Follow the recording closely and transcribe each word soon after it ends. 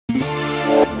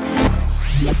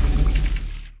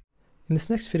In this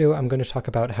next video, I'm going to talk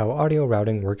about how audio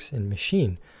routing works in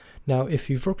Maschine. Now, if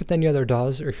you've worked with any other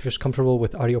DAWs or if you're just comfortable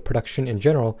with audio production in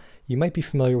general, you might be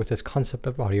familiar with this concept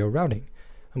of audio routing.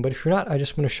 But if you're not, I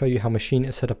just want to show you how Maschine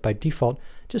is set up by default,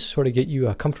 just to sort of get you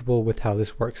comfortable with how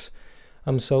this works.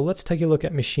 So let's take a look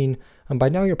at Maschine. By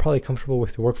now you're probably comfortable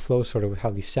with the workflow, sort of how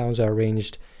these sounds are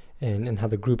arranged and how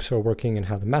the groups are working and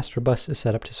how the master bus is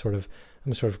set up to sort of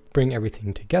bring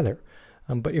everything together.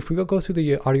 But if we go through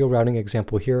the audio routing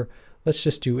example here, let's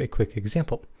just do a quick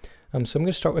example. So I'm going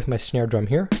to start with my snare drum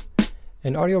here.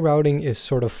 And audio routing is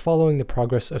sort of following the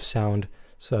progress of sound,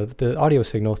 so the audio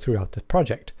signal throughout the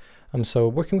project. So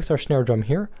working with our snare drum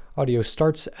here, audio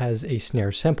starts as a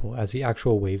snare sample, as the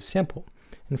actual wave sample.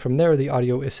 And from there, the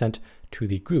audio is sent to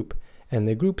the group. And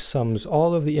the group sums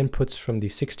all of the inputs from the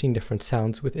 16 different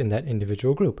sounds within that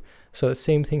individual group. So the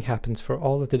same thing happens for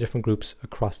all of the different groups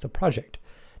across the project.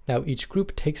 Now each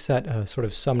group takes that sort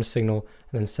of summed signal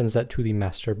and then sends that to the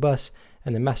master bus,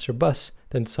 and the master bus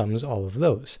then sums all of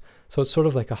those. So it's sort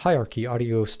of like a hierarchy.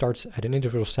 Audio starts at an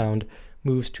individual sound,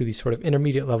 moves to the sort of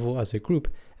intermediate level as a group,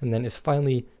 and then is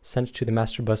finally sent to the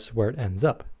master bus where it ends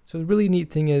up. So the really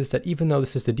neat thing is that even though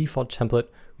this is the default template,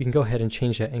 we can go ahead and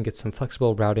change that and get some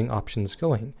flexible routing options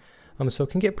going. So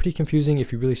it can get pretty confusing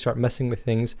if you really start messing with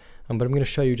things, but I'm going to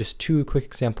show you just two quick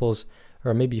examples,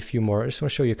 or maybe a few more. I just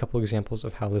want to show you a couple examples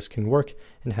of how this can work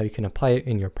and how you can apply it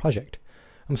in your project.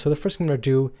 So the first thing I'm going to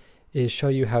do is show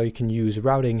you how you can use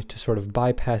routing to sort of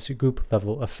bypass group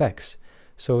level effects.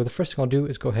 So the first thing I'll do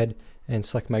is go ahead and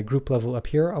select my group level up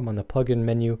here. I'm on the plugin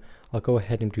menu. I'll go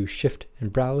ahead and do Shift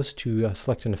and Browse to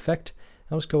select an effect.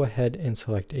 I'll just go ahead and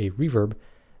select a reverb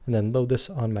and then load this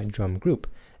on my drum group.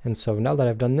 And so now that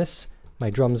I've done this, my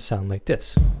drums sound like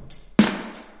this.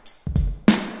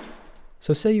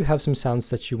 So say you have some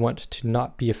sounds that you want to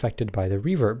not be affected by the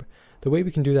reverb. The way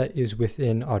we can do that is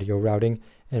within audio routing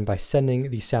and by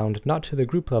sending the sound not to the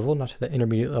group level, not to the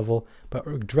intermediate level,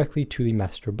 but directly to the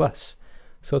master bus.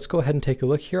 So let's go ahead and take a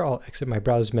look here. I'll exit my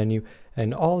browse menu,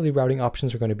 and all the routing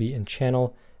options are going to be in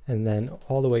channel and then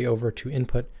all the way over to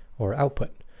input or output.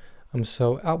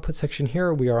 So output section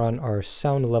here, we are on our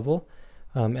sound level,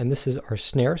 and this is our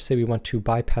snare. Say we want to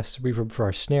bypass the reverb for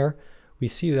our snare. We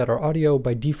see that our audio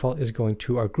by default is going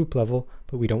to our group level,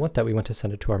 but we don't want that. We want to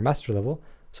send it to our master level.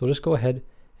 So we'll just go ahead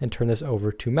and turn this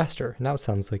over to master. Now it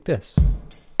sounds like this.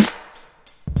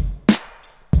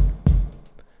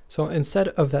 So instead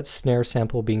of that snare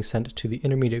sample being sent to the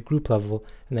intermediate group level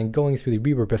and then going through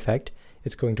the reverb effect,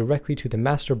 it's going directly to the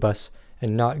master bus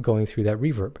and not going through that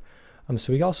reverb.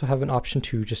 So we also have an option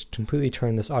to just completely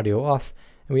turn this audio off,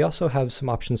 and we also have some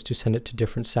options to send it to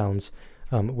different sounds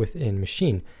within Maschine.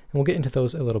 And we'll get into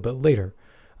those a little bit later.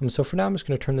 So for now, I'm just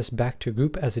going to turn this back to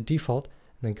group as a default,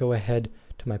 and then go ahead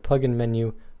to my plugin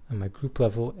menu on my group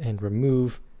level and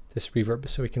remove this reverb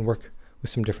so we can work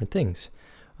with some different things.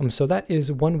 So that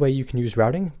is one way you can use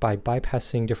routing, by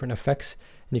bypassing different effects,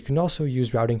 and you can also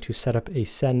use routing to set up a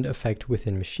send effect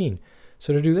within Maschine.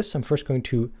 So to do this, I'm first going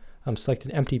to select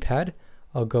an empty pad.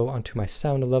 I'll go onto my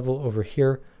sound level over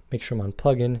here, make sure I'm on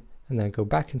plugin, and then go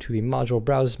back into the module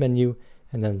browse menu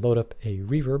and then load up a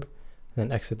reverb, and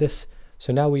then exit this.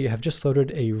 So now we have just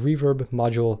loaded a reverb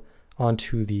module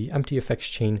onto the empty effects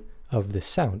chain of this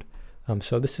sound.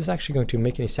 So this is actually going to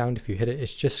make any sound if you hit it.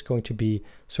 It's just going to be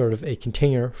sort of a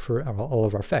container for all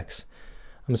of our effects.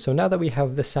 So now that we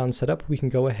have this sound set up, we can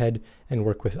go ahead and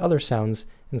work with other sounds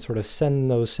and sort of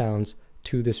send those sounds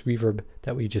to this reverb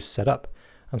that we just set up.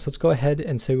 So let's go ahead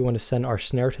and say we want to send our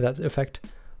snare to that effect.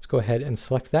 Let's go ahead and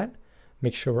select that.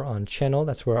 Make sure we're on channel.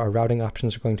 That's where our routing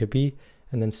options are going to be.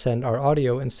 And then send our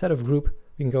audio instead of group.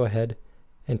 We can go ahead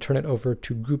and turn it over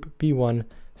to group B1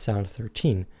 sound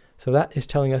 13. So that is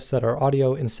telling us that our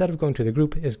audio, instead of going to the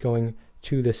group, is going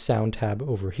to this sound tab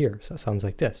over here. So that sounds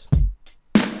like this.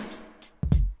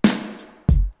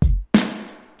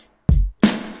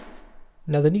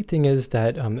 Now the neat thing is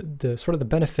that the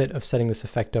benefit of setting this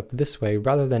effect up this way,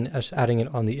 rather than just adding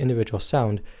it on the individual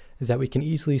sound, is that we can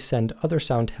easily send other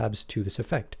sound tabs to this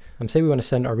effect. Say we want to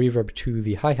send our reverb to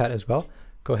the hi-hat as well.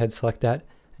 Go ahead, select that,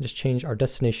 and just change our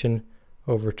destination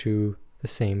over to the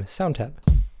same sound tab.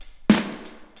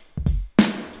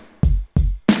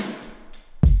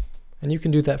 And you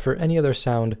can do that for any other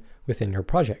sound within your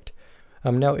project.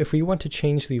 Now, if we want to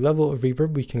change the level of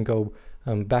reverb, we can go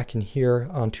back in here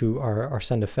onto our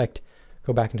send effect,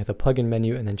 go back into the plugin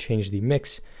menu, and then change the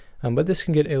mix. But this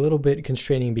can get a little bit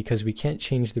constraining because we can't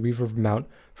change the reverb amount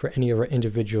for any of our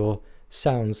individual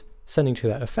sounds sending to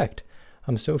that effect.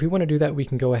 So if we want to do that, we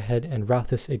can go ahead and route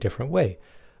this a different way.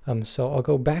 So I'll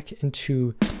go back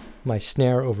into my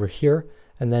snare over here,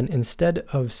 and then instead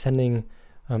of sending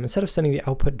instead of sending the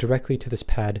output directly to this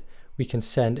pad, we can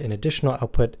send an additional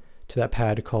output to that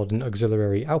pad called an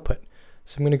auxiliary output.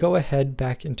 So I'm going to go ahead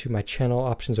back into my channel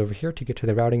options over here to get to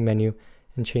the routing menu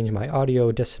and change my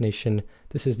audio destination.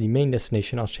 This is the main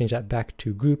destination. I'll change that back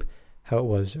to group, how it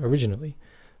was originally.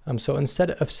 So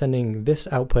instead of sending this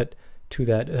output to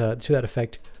that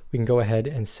effect, we can go ahead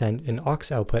and send an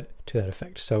aux output to that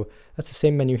effect. So that's the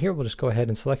same menu here. We'll just go ahead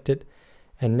and select it.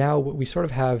 And now what we sort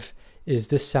of have is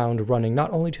this sound running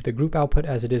not only to the group output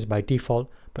as it is by default,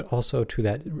 but also to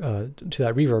that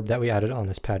reverb that we added on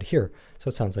this pad here. So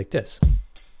it sounds like this.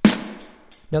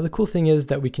 Now the cool thing is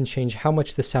that we can change how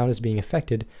much the sound is being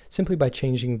affected simply by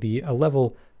changing the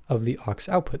level of the aux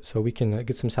output. So we can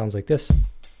get some sounds like this.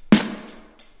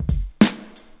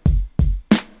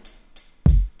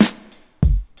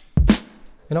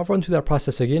 And I'll run through that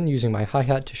process again using my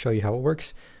hi-hat to show you how it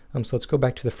works. So let's go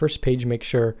back to the first page, make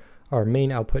sure our main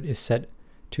output is set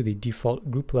to the default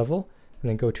group level, and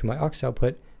then go to my aux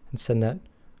output and send that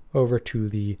over to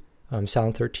the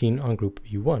sound 13 on group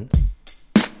V1.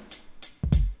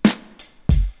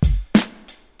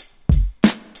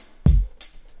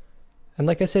 And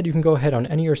like I said, you can go ahead on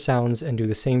any of your sounds and do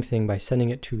the same thing by sending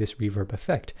it to this reverb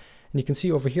effect. And you can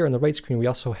see over here on the right screen, we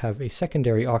also have a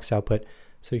secondary aux output,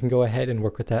 so you can go ahead and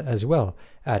work with that as well.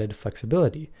 Added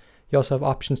flexibility. You also have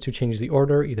options to change the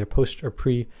order, either post or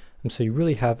pre, and so you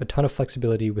really have a ton of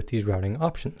flexibility with these routing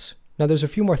options. Now there's a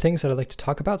few more things that I'd like to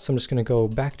talk about, so I'm just going to go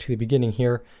back to the beginning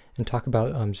here and talk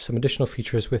about some additional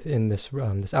features within this,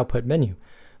 this output menu.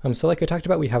 So like I talked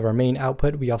about, we have our main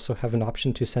output. We also have an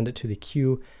option to send it to the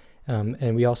queue,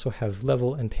 and we also have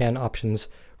level and pan options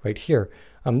right here.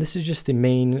 This is just the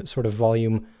main sort of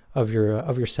volume of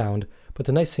your sound, but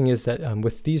the nice thing is that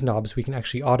with these knobs we can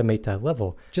actually automate that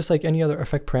level. Just like any other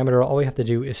effect parameter, all we have to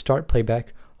do is start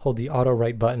playback, hold the auto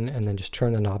right button, and then just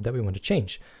turn the knob that we want to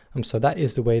change. So that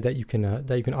is the way that you can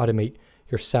automate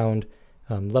your sound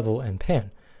level and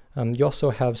pan. You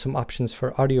also have some options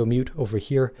for audio mute over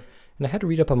here, and I had to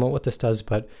read up on what this does,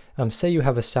 but say you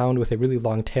have a sound with a really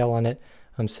long tail on it,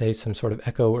 say some sort of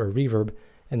echo or reverb,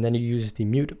 and then you use the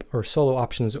mute or solo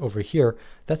options over here.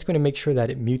 That's going to make sure that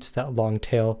it mutes that long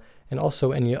tail and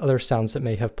also any other sounds that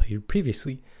may have played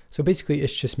previously. So basically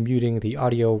it's just muting the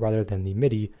audio rather than the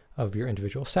MIDI of your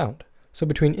individual sound. So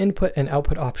between input and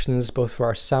output options, both for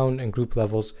our sound and group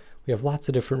levels, we have lots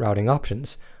of different routing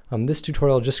options. This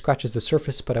tutorial just scratches the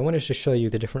surface, but I wanted to show you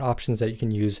the different options that you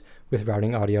can use with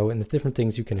routing audio and the different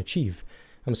things you can achieve.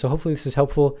 So hopefully this is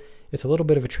helpful. It's a little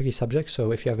bit of a tricky subject,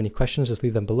 so if you have any questions, just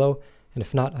leave them below. And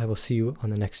if not, I will see you on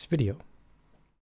the next video.